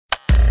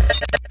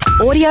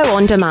Audio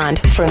on demand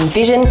from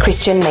Vision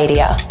Christian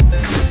Media.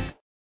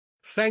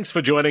 Thanks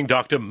for joining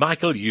Dr.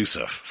 Michael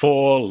Youssef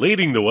for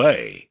Leading the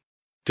Way.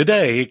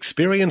 Today,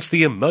 experience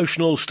the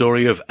emotional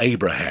story of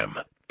Abraham,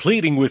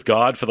 pleading with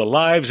God for the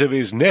lives of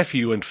his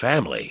nephew and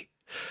family.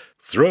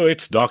 Through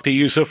it, Dr.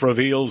 Youssef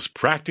reveals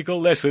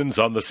practical lessons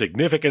on the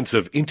significance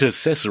of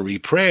intercessory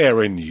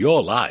prayer in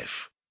your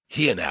life.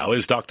 Here now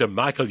is Dr.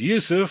 Michael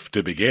Youssef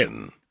to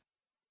begin.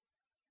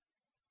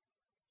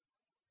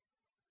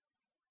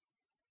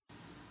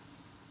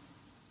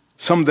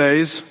 Some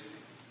days,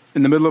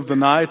 in the middle of the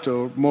night,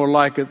 or more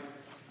like it,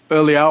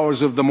 early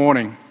hours of the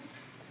morning,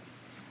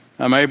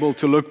 I'm able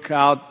to look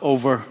out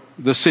over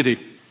the city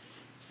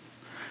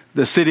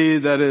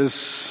that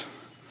is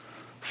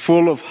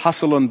full of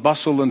hustle and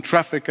bustle and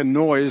traffic and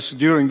noise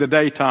during the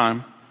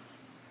daytime.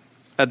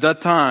 At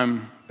that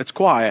time, it's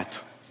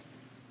quiet.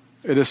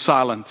 It is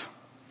silent.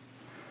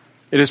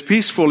 It is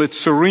peaceful. It's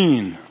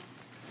serene.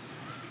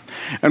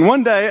 And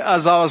one day,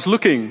 as I was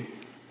looking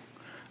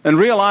and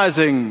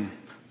realizing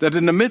that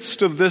in the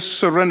midst of this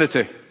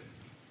serenity,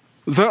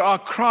 there are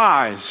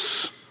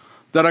cries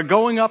that are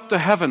going up to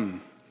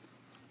heaven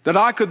that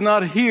I could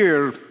not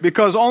hear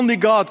because only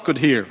God could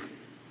hear.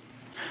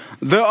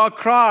 There are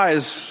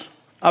cries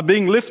are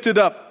being lifted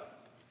up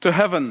to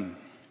heaven,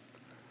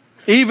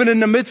 even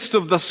in the midst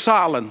of the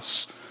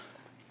silence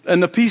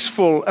and the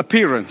peaceful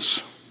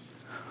appearance.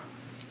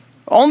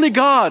 Only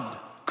God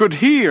could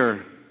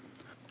hear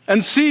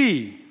and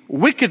see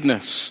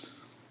wickedness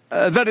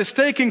that is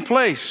taking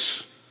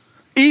place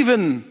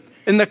even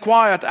in the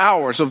quiet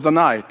hours of the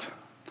night.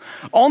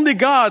 Only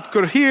God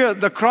could hear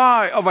the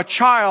cry of a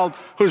child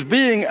who's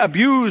being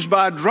abused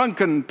by a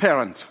drunken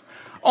parent.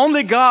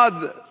 Only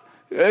God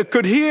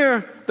could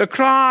hear the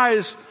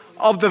cries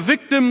of the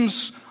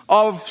victims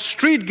of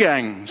street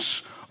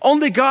gangs.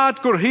 Only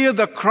God could hear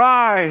the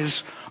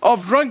cries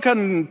of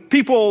drunken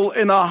people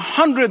in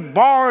 100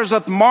 bars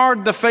that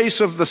marred the face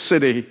of the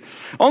city.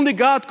 Only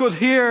God could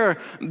hear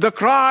the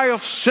cry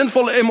of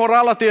sinful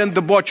immorality and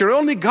debauchery.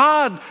 Only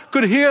God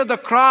could hear the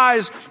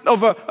cries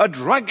of a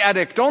drug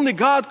addict. Only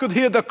God could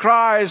hear the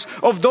cries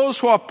of those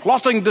who are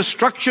plotting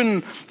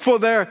destruction for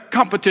their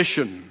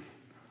competition.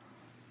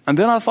 And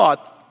then I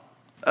thought,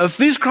 if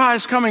these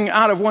cries coming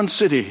out of one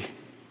city,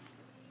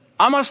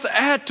 I must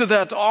add to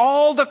that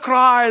all the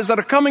cries that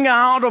are coming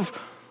out of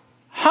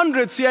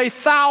hundreds, yea,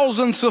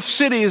 thousands of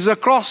cities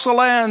across the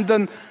land.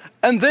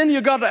 And then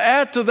you got to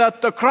add to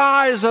that the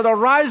cries that are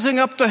rising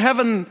up to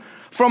heaven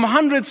from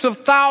hundreds of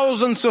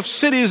thousands of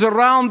cities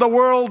around the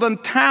world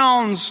and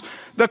towns,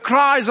 the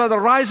cries that are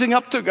rising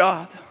up to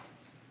God.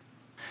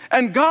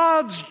 And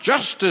God's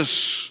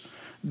justice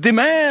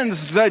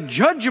demands that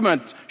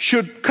judgment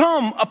should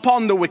come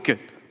upon the wicked.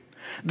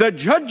 The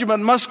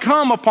judgment must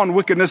come upon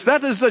wickedness.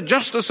 That is the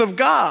justice of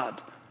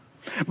God.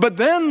 But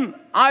then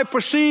I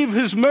perceive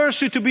His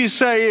mercy to be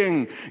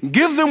saying,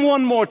 give them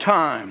one more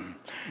time.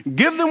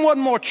 Give them one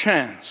more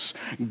chance.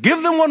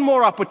 Give them one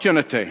more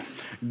opportunity.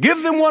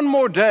 Give them one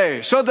more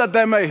day so that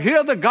they may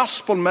hear the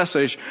gospel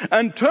message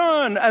and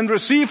turn and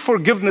receive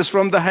forgiveness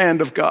from the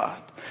hand of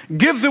God.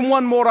 Give them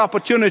one more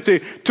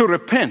opportunity to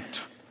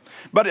repent.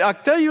 But I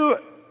tell you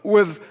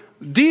with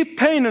deep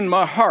pain in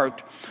my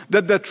heart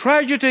that the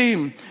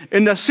tragedy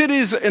in the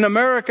cities in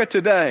America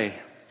today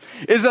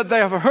is that they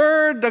have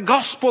heard the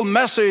gospel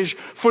message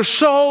for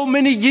so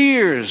many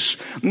years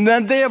and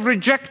then they have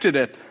rejected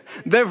it.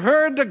 They've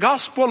heard the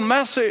gospel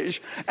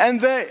message and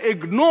they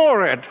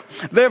ignore it.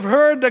 They've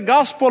heard the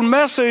gospel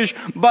message,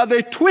 but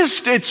they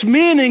twist its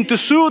meaning to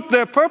suit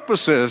their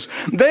purposes.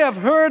 They have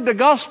heard the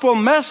gospel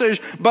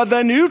message, but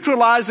they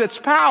neutralize its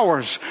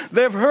powers.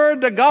 They've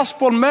heard the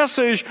gospel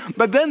message,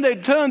 but then they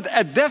turned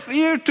a deaf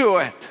ear to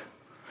it.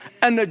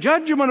 And the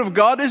judgment of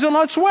God is on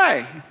its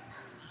way.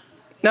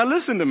 Now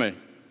listen to me.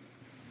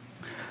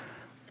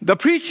 The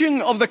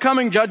preaching of the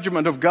coming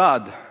judgment of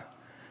God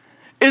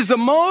is the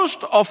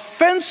most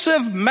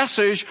offensive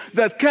message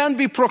that can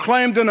be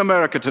proclaimed in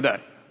America today.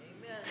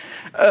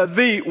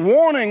 The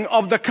warning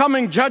of the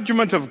coming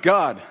judgment of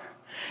God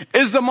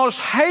is the most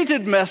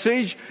hated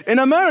message in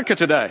America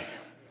today.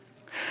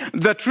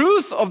 The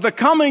truth of the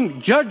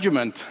coming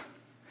judgment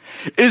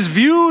is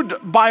viewed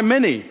by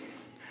many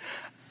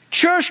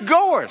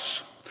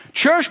churchgoers,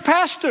 church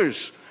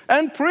pastors,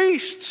 and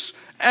priests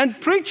and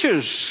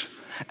preachers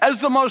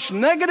as the most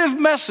negative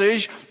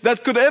message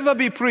that could ever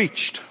be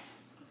preached.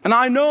 And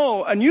I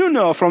know, and you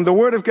know from the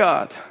Word of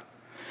God,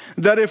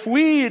 that if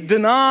we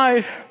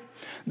deny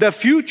the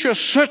future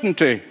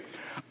certainty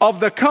of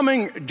the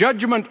coming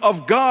judgment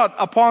of God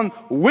upon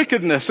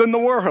wickedness in the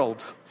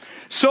world,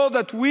 so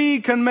that we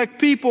can make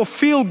people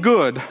feel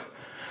good,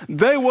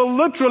 they will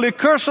literally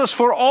curse us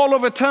for all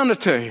of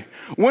eternity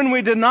when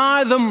we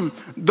deny them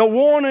the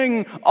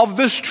warning of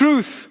this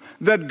truth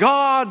that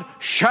God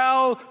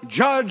shall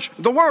judge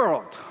the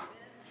world.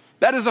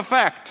 That is a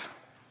fact.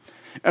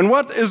 And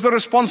what is the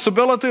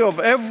responsibility of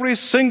every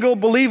single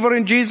believer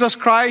in Jesus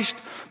Christ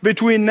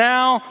between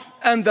now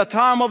and the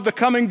time of the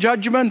coming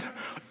judgment?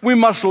 we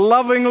must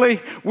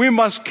lovingly, we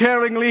must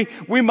caringly,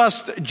 we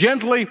must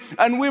gently,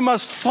 and we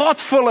must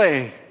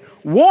thoughtfully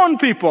warn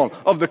people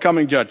of the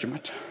coming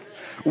judgment.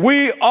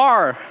 We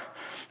are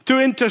to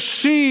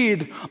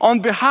intercede on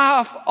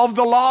behalf of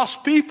the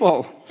lost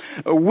people.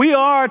 We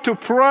are to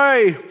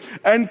pray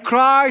and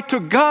cry to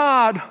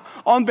God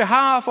on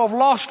behalf of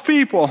lost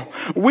people.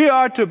 We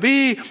are to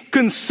be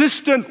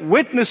consistent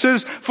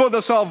witnesses for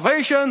the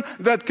salvation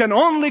that can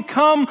only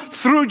come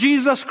through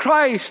Jesus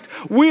Christ.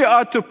 We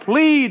are to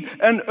plead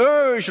and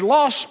urge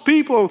lost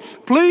people,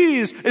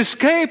 please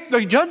escape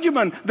the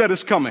judgment that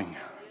is coming.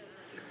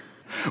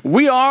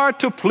 We are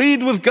to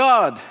plead with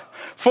God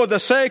for the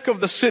sake of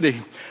the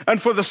city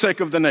and for the sake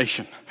of the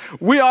nation.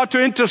 We are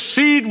to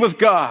intercede with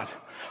God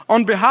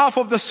on behalf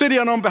of the city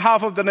and on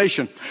behalf of the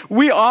nation.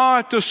 We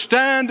are to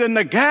stand in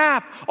the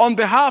gap on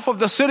behalf of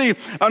the city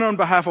and on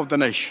behalf of the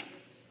nation.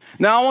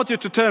 Now I want you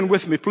to turn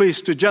with me,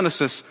 please, to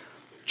Genesis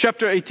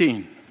chapter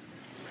 18.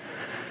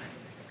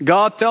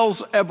 God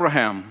tells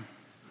Abraham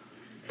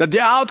that the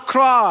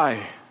outcry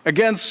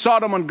against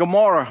Sodom and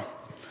Gomorrah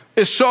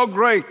is so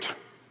great,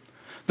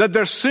 that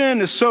their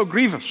sin is so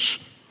grievous,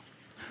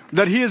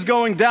 that he is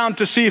going down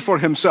to see for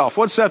himself.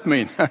 What's that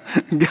mean?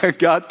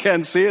 God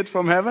can't see it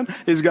from heaven?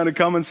 He's going to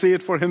come and see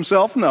it for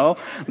himself? No.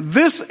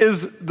 This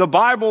is the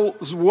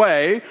Bible's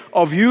way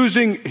of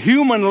using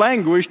human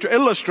language to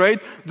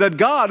illustrate that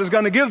God is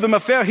going to give them a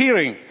fair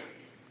hearing.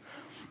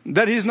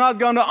 That he's not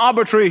going to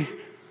arbitrarily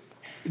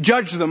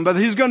judge them, but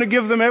he's going to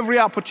give them every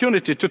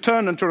opportunity to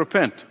turn and to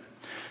repent.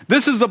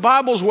 This is the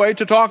Bible's way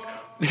to talk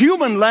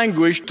human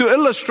language to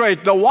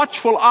illustrate the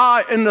watchful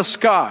eye in the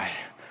sky.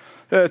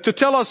 To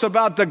tell us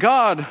about the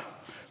God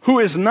who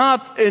is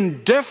not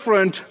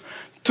indifferent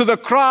to the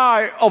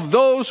cry of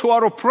those who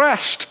are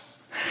oppressed.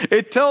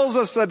 It tells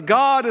us that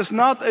God is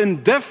not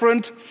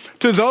indifferent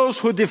to those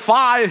who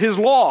defy his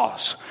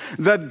laws.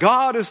 That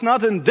God is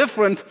not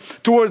indifferent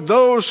toward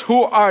those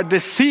who are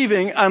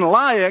deceiving and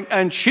lying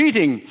and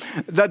cheating.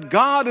 That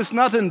God is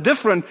not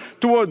indifferent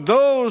toward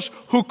those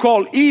who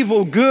call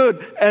evil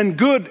good and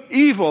good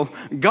evil.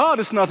 God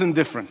is not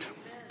indifferent.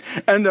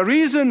 And the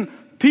reason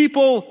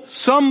people,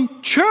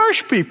 some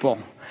church people,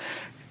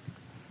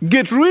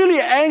 get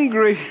really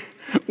angry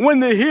when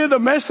they hear the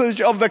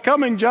message of the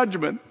coming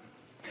judgment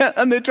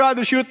and they try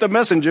to shoot the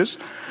messengers.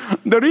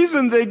 The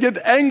reason they get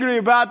angry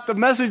about the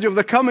message of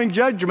the coming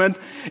judgment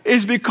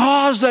is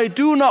because they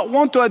do not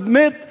want to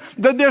admit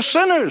that they're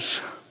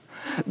sinners.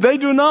 They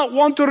do not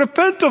want to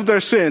repent of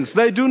their sins.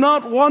 They do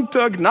not want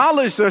to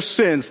acknowledge their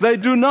sins. They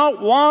do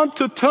not want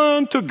to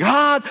turn to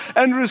God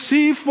and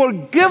receive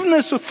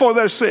forgiveness for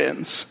their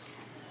sins.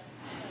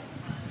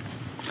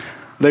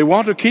 They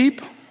want to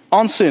keep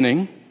on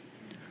sinning,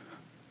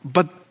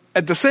 but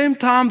at the same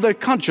time their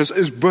conscience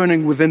is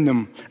burning within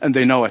them and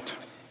they know it.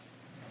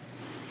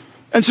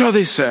 And so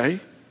they say,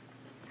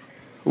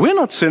 we're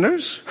not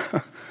sinners.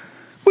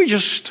 We're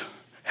just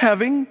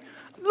having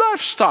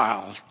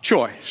lifestyle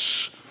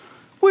choice.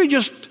 We're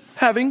just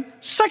having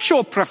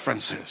sexual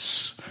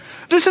preferences.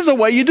 This is the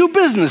way you do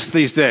business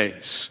these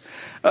days.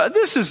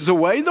 This is the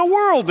way the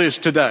world is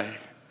today.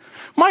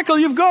 Michael,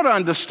 you've got to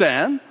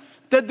understand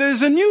that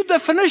there's a new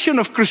definition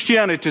of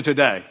Christianity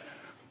today.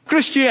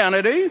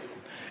 Christianity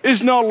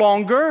is no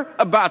longer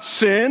about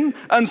sin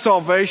and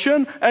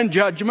salvation and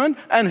judgment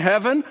and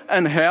heaven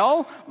and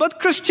hell, but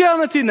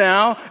Christianity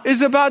now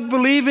is about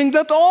believing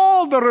that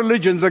all the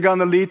religions are going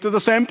to lead to the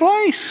same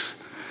place.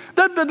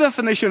 That the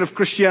definition of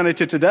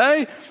Christianity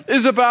today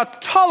is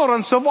about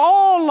tolerance of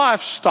all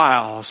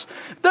lifestyles.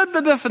 That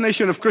the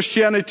definition of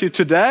Christianity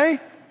today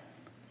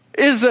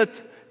is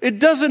that it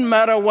doesn't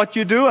matter what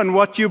you do and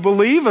what you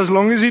believe as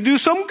long as you do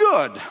some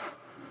good.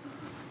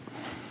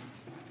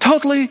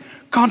 Totally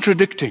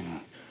contradicting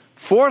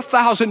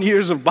 4,000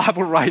 years of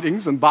Bible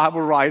writings and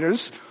Bible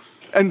writers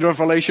and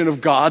revelation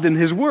of God in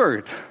His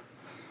Word.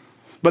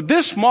 But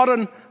this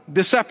modern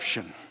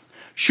deception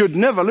should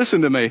never,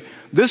 listen to me,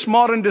 this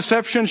modern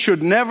deception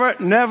should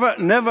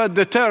never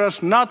deter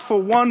us, not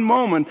for one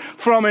moment,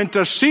 from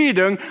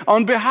interceding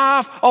on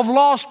behalf of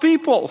lost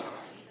people.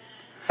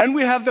 And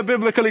we have the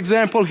biblical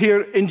example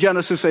here in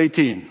Genesis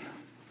 18.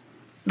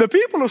 The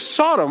people of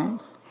Sodom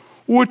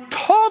were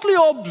totally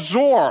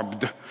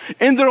absorbed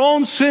in their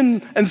own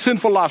sin and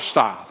sinful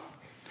lifestyle.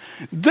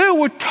 They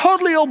were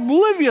totally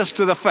oblivious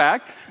to the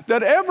fact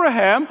that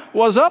Abraham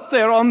was up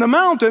there on the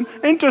mountain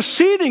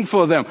interceding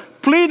for them,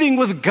 pleading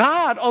with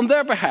God on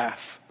their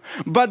behalf.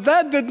 But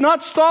that did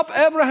not stop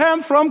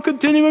Abraham from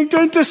continuing to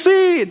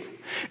intercede.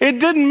 It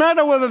didn't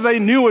matter whether they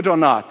knew it or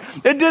not.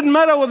 It didn't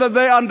matter whether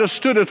they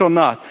understood it or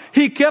not.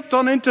 He kept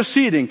on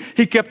interceding.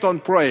 He kept on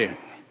praying.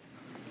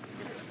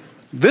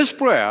 This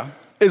prayer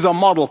is a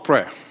model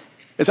prayer.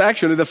 It's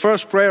actually the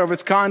first prayer of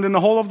its kind in the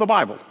whole of the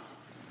Bible.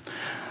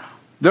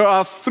 There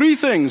are three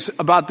things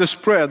about this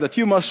prayer that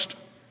you must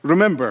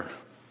remember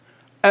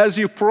as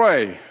you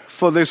pray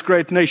for this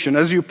great nation,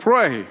 as you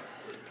pray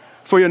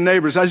for your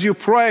neighbors, as you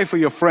pray for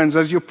your friends,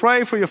 as you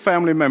pray for your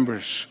family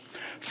members.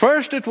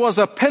 First, it was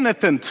a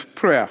penitent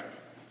prayer.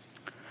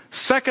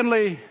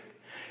 Secondly,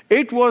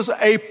 it was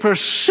a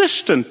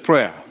persistent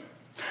prayer.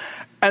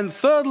 And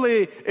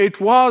thirdly, it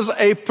was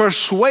a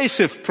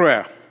persuasive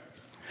prayer.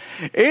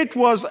 It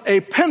was a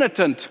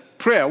penitent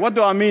prayer. What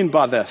do I mean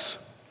by this?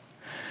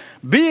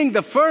 Being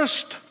the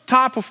first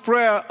type of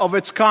prayer of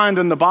its kind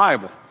in the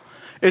Bible,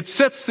 it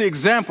sets the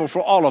example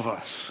for all of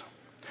us.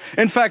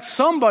 In fact,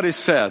 somebody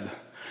said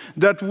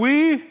that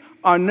we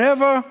are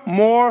never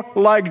more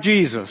like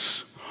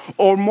Jesus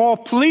or more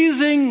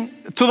pleasing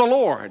to the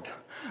Lord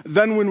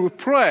than when we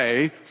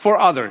pray for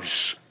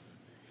others.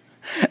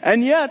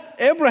 And yet,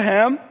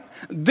 Abraham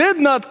did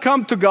not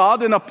come to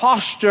God in a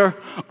posture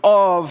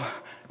of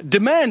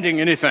demanding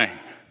anything.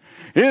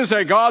 He didn't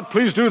say, God,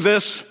 please do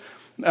this.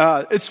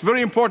 It's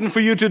very important for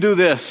you to do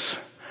this.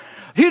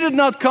 He did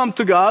not come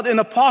to God in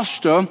a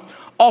posture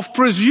of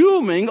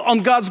presuming on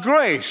God's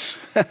grace.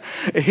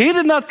 He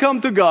did not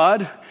come to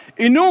God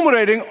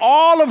enumerating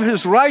all of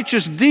his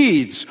righteous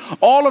deeds,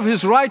 all of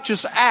his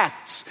righteous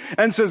acts,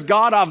 and says,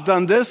 God, I've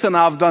done this, and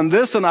I've done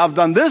this, and I've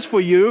done this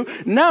for you.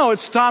 Now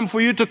it's time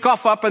for you to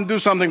cough up and do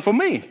something for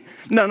me.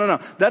 No.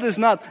 That is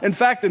not. In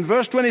fact, in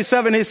verse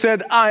 27, he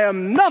said, I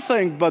am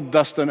nothing but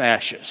dust and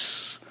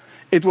ashes.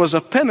 It was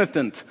a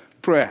penitent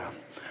prayer.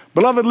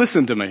 Beloved,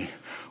 listen to me.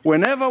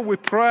 Whenever we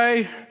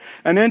pray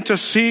and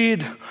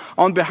intercede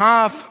on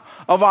behalf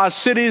of our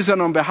cities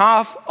and on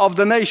behalf of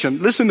the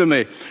nation, listen to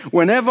me.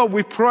 Whenever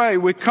we pray,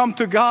 we come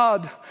to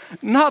God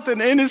not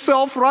in any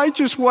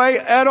self-righteous way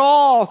at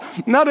all,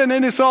 not in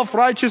any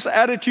self-righteous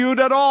attitude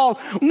at all.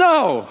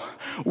 No,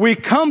 we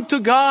come to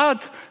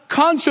God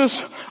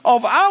conscious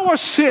of our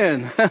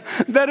sin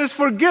that is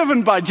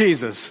forgiven by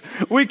Jesus.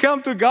 We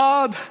come to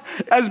God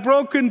as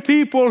broken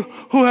people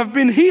who have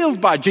been healed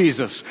by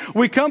Jesus.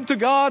 We come to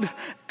God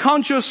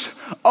conscious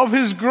of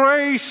His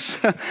grace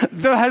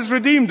that has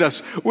redeemed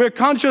us. We're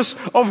conscious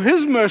of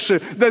His mercy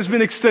that's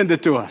been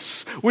extended to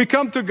us. We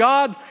come to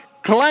God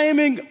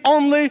claiming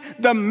only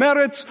the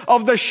merits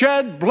of the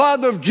shed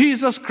blood of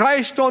Jesus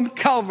Christ on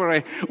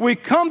Calvary. We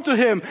come to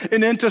Him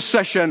in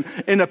intercession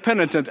in a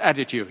penitent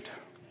attitude.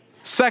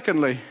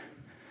 Secondly,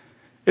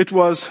 it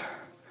was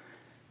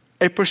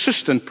a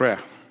persistent prayer.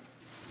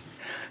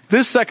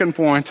 This second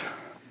point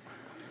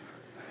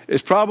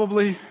is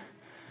probably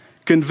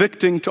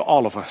convicting to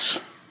all of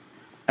us,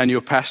 and your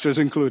pastors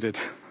included.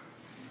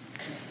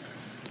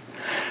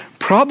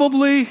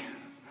 Probably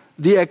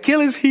the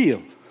Achilles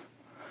heel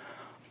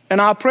in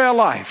our prayer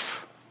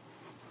life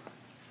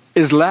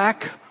is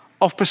lack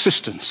of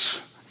persistence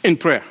in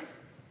prayer.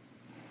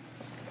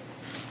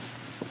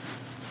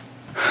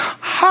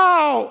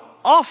 How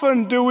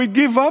often do we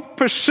give up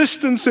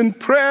persistence in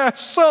prayer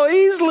so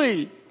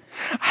easily?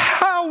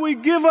 How we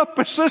give up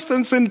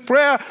persistence in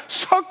prayer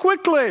so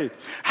quickly?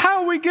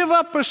 How we give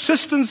up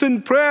persistence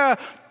in prayer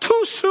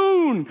too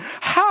soon?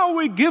 How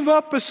we give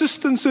up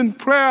persistence in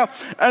prayer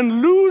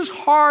and lose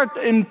heart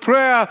in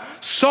prayer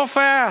so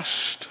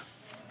fast?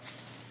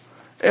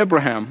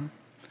 Abraham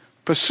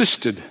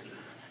persisted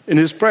in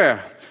his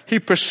prayer. He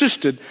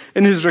persisted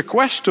in his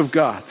request of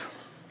God.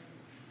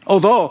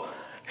 Although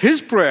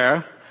his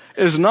prayer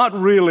is not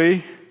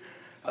really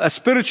a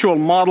spiritual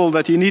model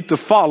that you need to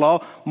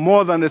follow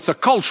more than it's a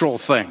cultural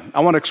thing. I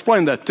want to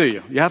explain that to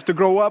you. You have to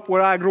grow up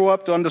where I grew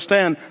up to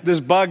understand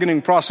this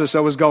bargaining process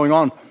that was going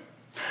on.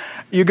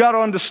 You got to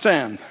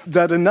understand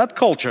that in that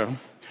culture,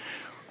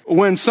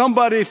 when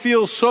somebody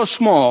feels so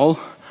small,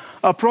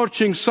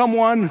 approaching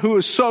someone who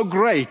is so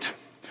great,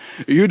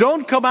 you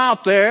don't come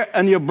out there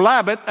and you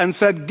blab it and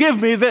said,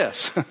 give me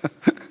this.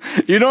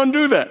 You don't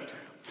do that.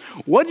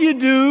 What you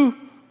do,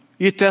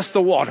 you test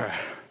the water.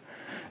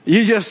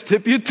 You just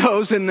dip your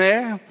toes in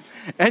there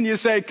and you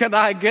say, can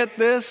I get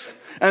this?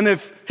 And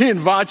if he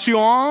invites you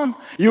on,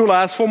 you'll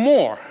ask for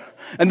more.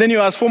 And then you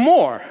ask for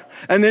more.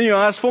 And then you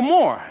ask for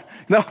more.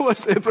 That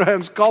was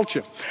Abraham's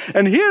culture.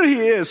 And here he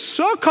is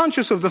so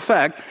conscious of the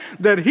fact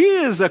that he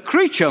is a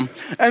creature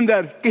and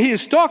that he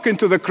is talking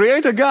to the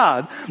Creator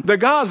God, the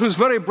God whose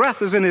very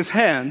breath is in his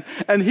hand.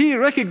 And he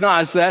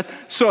recognized that,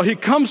 so he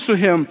comes to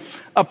him,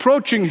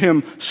 approaching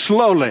him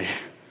slowly.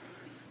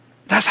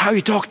 That's how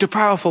you talk to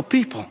powerful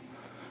people.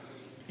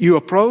 You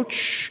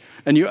approach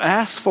and you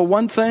ask for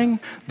one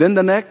thing, then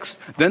the next,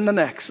 then the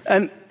next.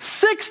 And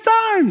 6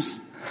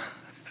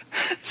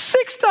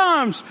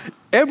 times,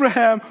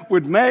 Abraham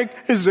would make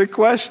his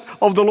request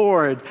of the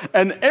Lord.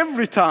 And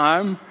every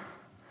time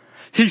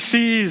he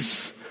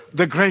sees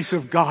the grace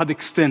of God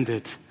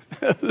extended.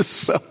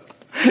 So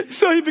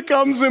he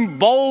becomes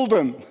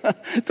emboldened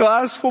to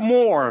ask for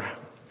more.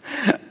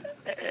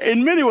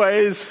 In many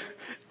ways,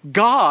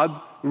 God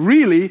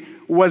really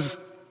was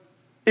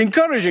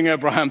encouraging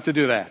Abraham to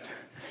do that.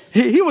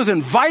 He was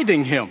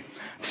inviting him.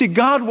 See,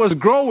 God was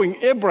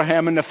growing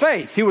Abraham in the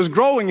faith. He was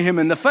growing him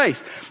in the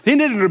faith. He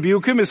didn't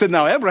rebuke him. He said,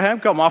 now, Abraham,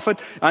 come off it.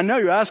 I know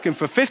you're asking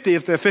for 50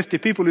 if there are 50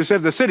 people who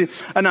save the city.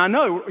 And I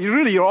know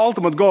really your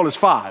ultimate goal is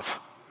 5.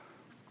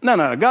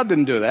 No, God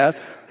didn't do that.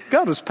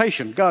 God is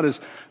patient. God is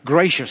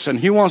gracious. And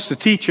he wants to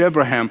teach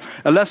Abraham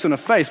a lesson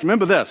of faith.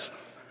 Remember this.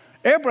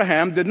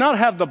 Abraham did not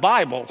have the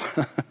Bible.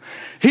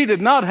 He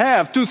did not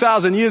have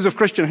 2,000 years of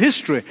Christian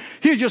history.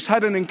 He just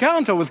had an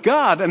encounter with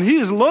God, and he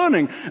is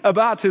learning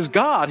about his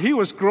God. He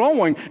was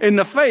growing in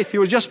the faith. He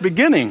was just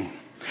beginning.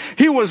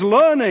 He was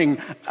learning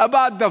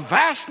about the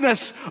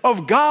vastness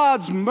of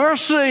God's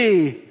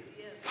mercy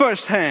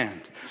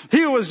firsthand.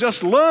 He was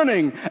just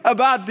learning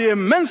about the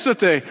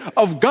immensity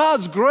of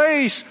God's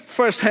grace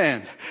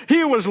firsthand.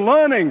 He was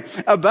learning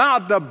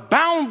about the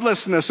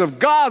boundlessness of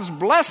God's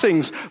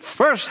blessings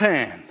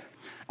firsthand.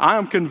 I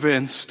am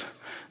convinced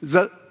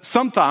that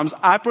sometimes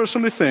I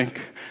personally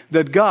think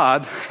that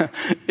God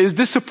is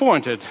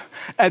disappointed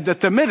at the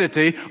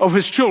timidity of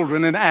his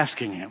children in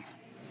asking him.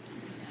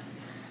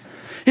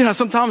 You know,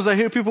 sometimes I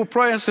hear people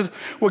pray and say,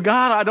 well,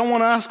 God, I don't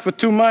want to ask for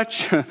too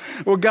much.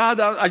 Well, God,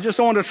 I just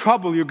don't want to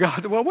trouble you,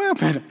 God. Well, wait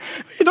a minute.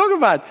 What are you talking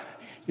about?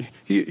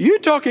 You're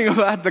talking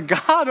about the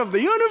God of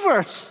the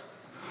universe.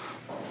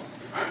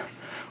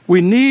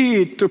 We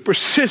need to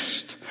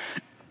persist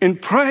in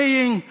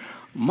praying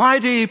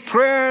mighty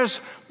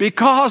prayers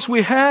because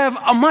we have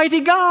a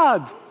mighty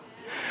God.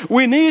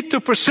 We need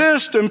to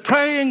persist in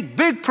praying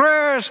big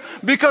prayers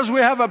because we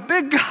have a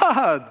big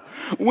God.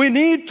 We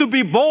need to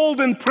be bold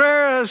in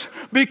prayers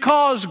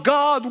because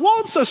God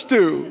wants us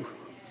to.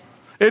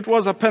 It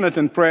was a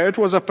penitent prayer. It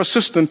was a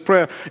persistent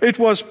prayer. It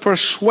was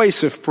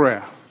persuasive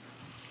prayer.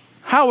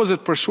 How was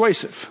it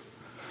persuasive?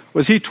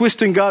 Was he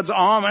twisting God's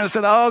arm and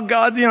said, oh,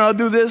 God,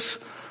 do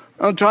this?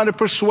 I'm trying to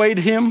persuade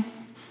him.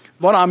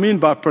 What I mean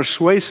by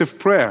persuasive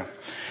prayer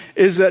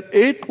is that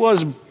it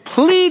was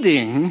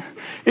pleading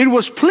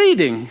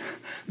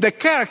the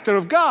character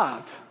of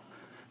God.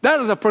 That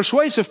is a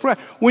persuasive prayer.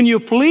 When you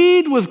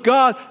plead with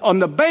God on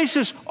the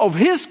basis of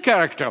his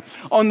character,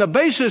 on the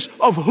basis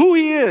of who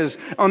he is,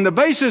 on the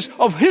basis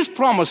of his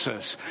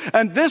promises.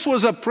 And this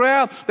was a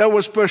prayer that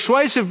was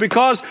persuasive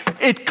because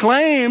it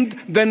claimed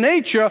the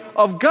nature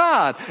of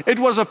God. It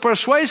was a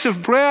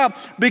persuasive prayer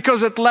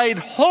because it laid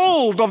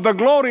hold of the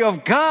glory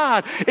of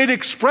God. It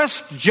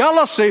expressed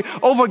jealousy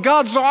over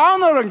God's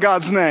honor and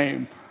God's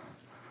name.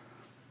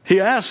 He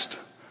asked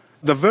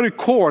the very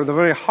core, the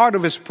very heart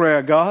of his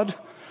prayer, God,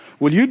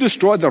 will you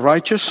destroy the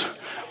righteous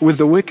with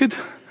the wicked?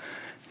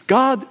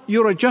 God,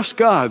 you're a just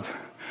God.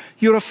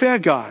 You're a fair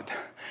God.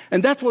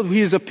 And that's what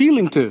he is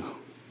appealing to.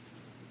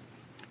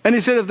 And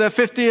he said, if they're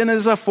 50 and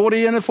there's a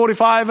 40 and a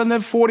 45 and then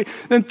 40,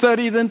 then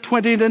 30, then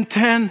 20, then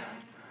 10.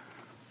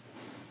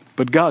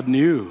 But God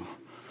knew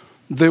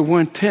there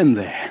weren't 10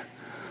 there.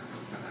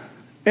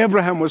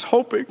 Abraham was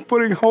hoping,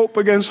 putting hope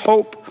against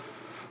hope,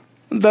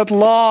 that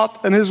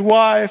Lot and his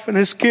wife and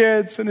his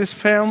kids and his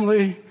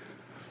family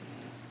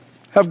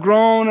have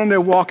grown and they're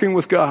walking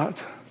with God.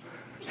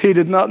 He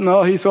did not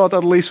know. He thought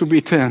at least would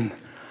be 10.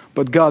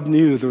 But God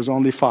knew there was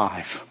only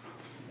 5.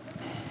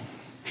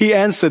 He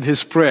answered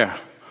his prayer,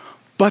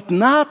 but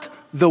not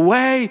the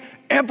way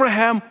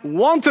Abraham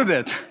wanted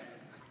it.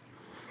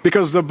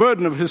 Because the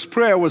burden of his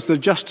prayer was the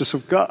justice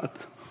of God.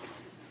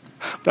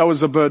 That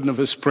was the burden of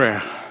his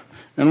prayer.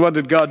 And what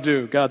did God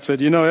do? God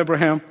said,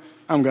 Abraham,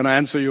 I'm going to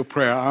answer your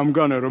prayer. I'm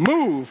going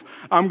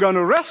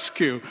to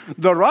rescue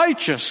the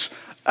righteous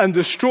and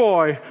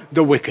destroy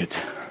the wicked.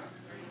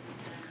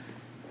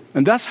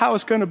 And that's how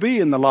it's going to be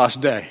in the last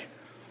day.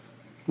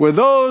 Where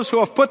those who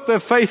have put their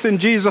faith in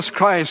Jesus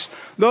Christ,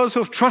 those who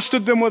have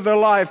trusted him with their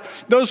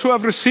life, those who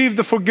have received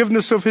the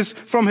forgiveness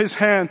from his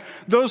hand,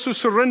 those who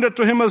surrendered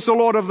to him as the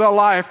Lord of their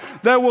life,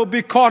 they will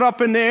be caught up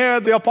in the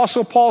air, the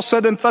Apostle Paul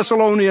said in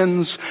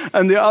Thessalonians,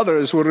 and the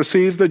others will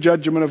receive the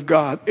judgment of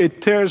God.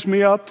 It tears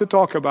me up to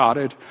talk about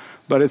it,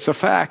 but it's a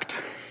fact.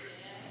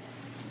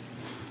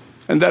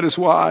 And that is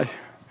why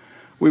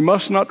we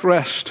must not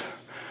rest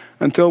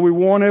until we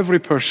warn every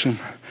person,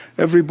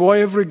 every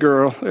boy, every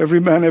girl, every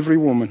man, every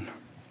woman.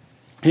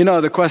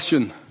 The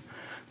question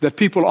that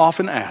people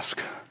often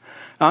ask,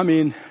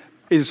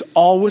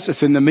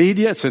 it's in the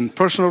media, it's in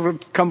personal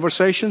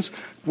conversations.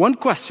 One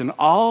question,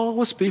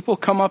 always people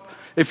come up,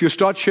 if you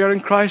start sharing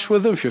Christ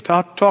with them, if you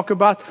talk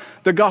about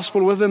the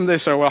gospel with them, they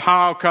say, well,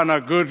 how can a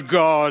good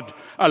God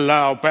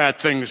allow bad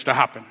things to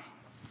happen?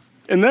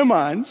 In their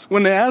minds,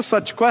 when they ask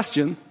such a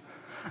question,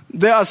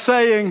 they are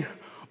saying,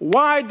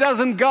 why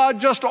doesn't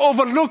God just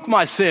overlook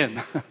my sin?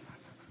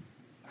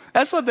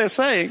 That's what they're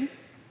saying.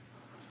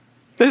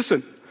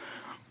 Listen,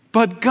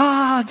 but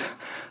God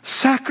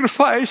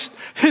sacrificed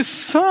his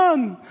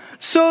Son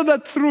so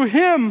that through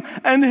him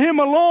and him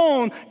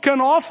alone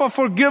can offer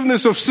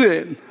forgiveness of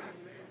sin.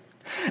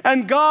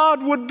 And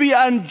God would be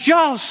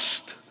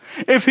unjust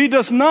if he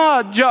does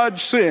not judge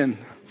sin.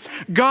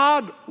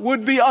 God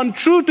would be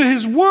untrue to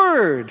his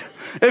word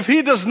if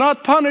he does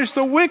not punish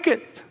the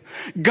wicked.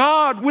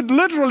 God would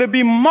literally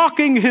be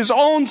mocking his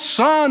own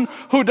Son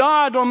who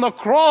died on the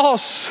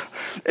cross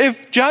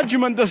if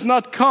judgment does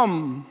not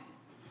come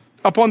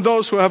upon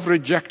those who have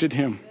rejected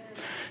him.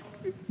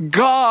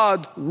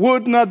 God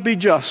would not be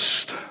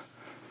just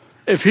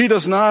if he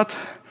does not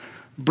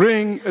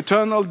bring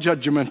eternal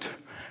judgment,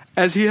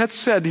 as he had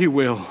said he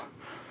will,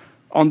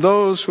 on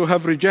those who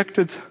have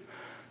rejected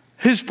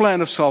his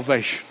plan of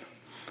salvation.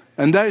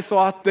 And they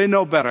thought they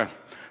know better.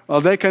 Well,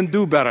 they can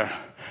do better,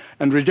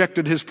 and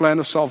rejected his plan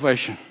of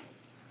salvation.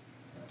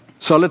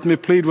 So let me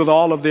plead with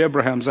all of the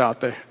Abrahams out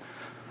there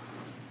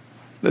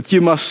that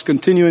you must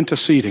continue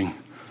interceding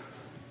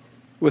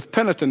with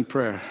penitent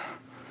prayer,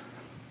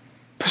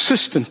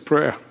 persistent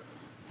prayer,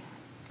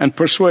 and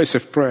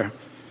persuasive prayer.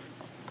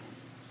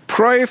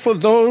 Pray for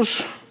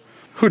those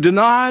who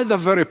deny the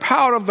very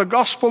power of the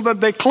gospel that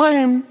they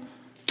claim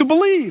to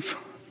believe.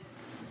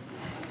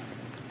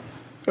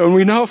 And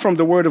we know from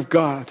the Word of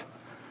God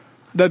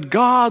that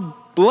God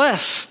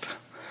blessed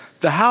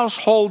the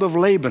household of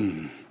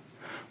Laban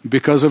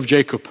because of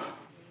Jacob.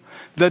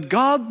 That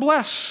God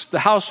blessed the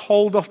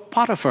household of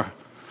Potiphar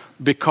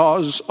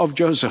because of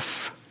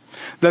Joseph.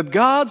 That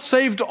God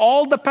saved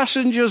all the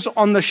passengers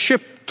on the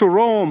ship to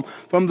Rome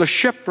from the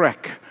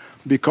shipwreck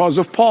because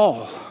of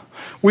Paul.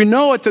 We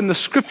know it in the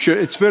Scripture.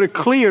 It's very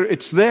clear.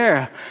 It's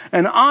there.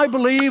 And I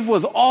believe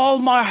with all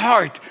my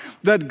heart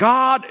that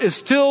God is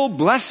still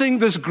blessing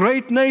this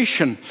great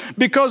nation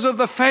because of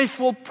the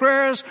faithful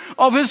prayers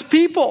of His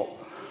people.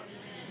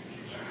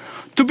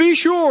 To be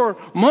sure,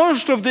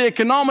 most of the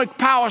economic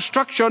power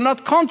structure are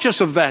not conscious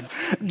of that.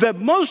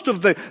 Most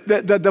of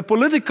the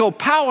political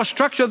power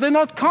structure, they're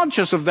not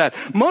conscious of that.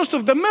 Most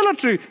of the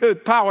military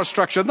power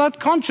structure, not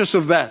conscious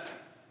of that.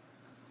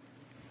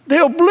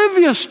 They're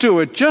oblivious to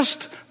it,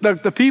 just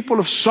like the people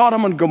of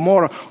Sodom and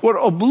Gomorrah were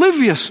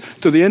oblivious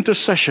to the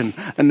intercession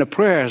and the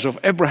prayers of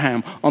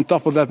Abraham on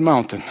top of that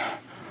mountain.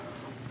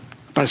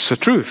 But it's the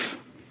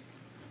truth.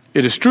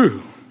 It is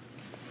true.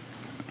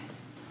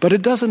 But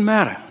it doesn't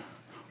matter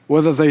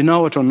whether they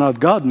know it or not.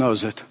 God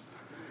knows it.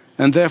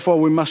 And therefore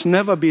we must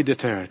never be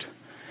deterred.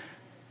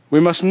 We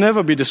must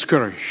never be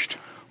discouraged.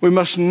 We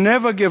must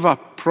never give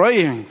up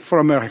praying for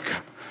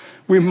America.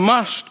 We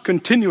must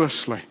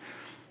continuously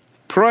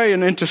pray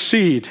and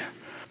intercede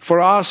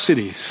for our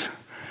cities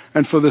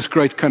and for this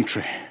great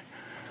country.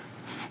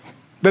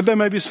 That there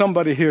may be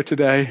somebody here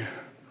today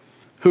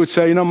who would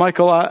say,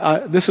 Michael,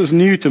 this is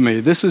new to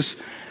me.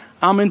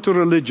 I'm into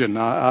religion.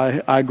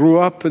 I grew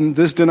up in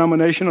this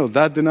denomination or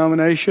that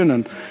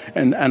denomination,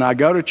 and I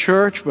go to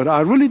church, but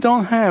I really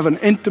don't have an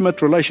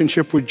intimate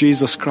relationship with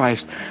Jesus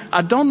Christ.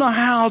 I don't know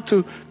how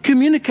to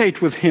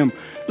communicate with Him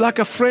like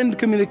a friend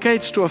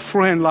communicates to a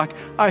friend, like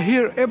I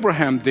hear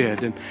Abraham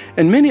did,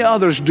 and many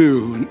others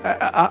do.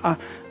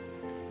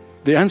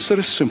 The answer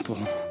is simple.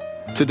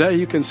 Today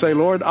you can say,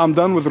 Lord, I'm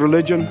done with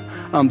religion.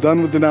 I'm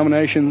done with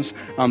denominations.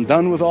 I'm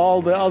done with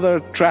all the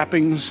other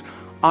trappings.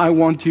 I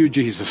want you,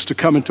 Jesus, to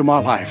come into my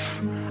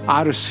life.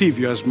 I receive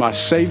you as my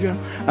Savior,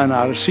 and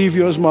I receive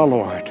you as my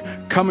Lord.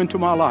 Come into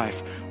my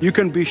life. You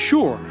can be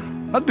sure,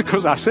 not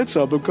because I said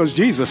so, but because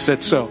Jesus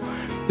said so.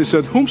 He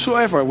said,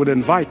 whomsoever would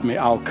invite me,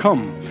 I'll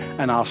come,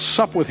 and I'll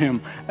sup with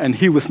him, and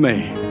he with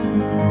me.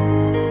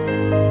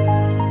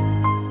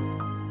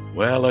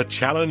 Well, a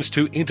challenge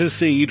to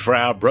intercede for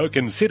our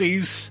broken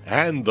cities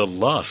and the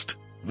lost.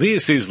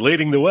 This is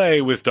Leading the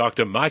Way with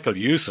Dr. Michael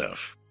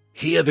Youssef.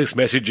 Hear this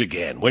message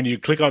again when you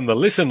click on the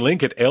listen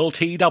link at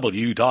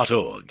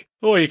ltw.org.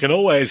 Or you can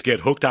always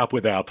get hooked up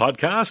with our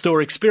podcast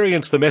or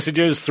experience the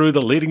messages through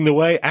the Leading the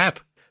Way app.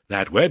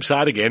 That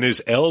website again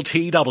is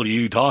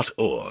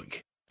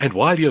ltw.org. And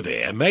while you're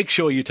there, make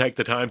sure you take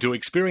the time to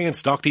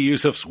experience Dr.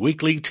 Youssef's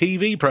weekly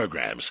TV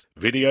programs,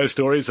 video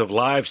stories of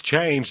lives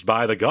changed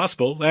by the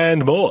gospel,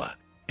 and more.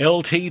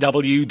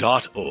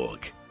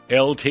 ltw.org.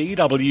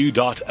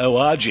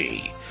 ltw.org.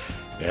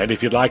 And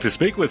if you'd like to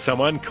speak with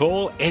someone,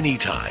 call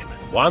anytime.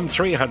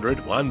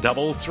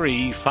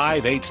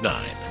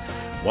 1300-133-589.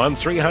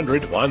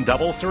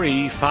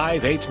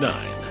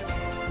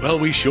 1300-133-589. Well,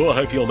 we sure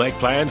hope you'll make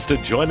plans to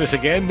join us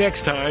again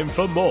next time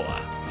for more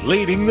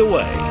Leading the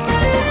Way.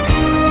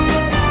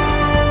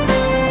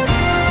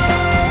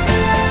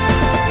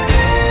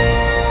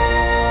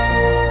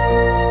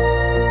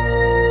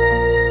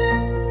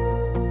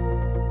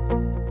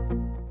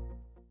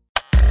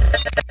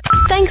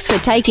 Thanks for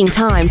taking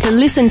time to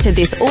listen to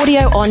this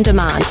audio on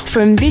demand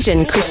from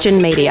Vision Christian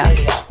Media.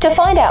 To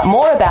find out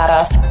more about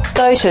us,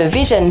 go to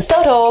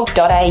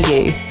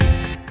vision.org.au.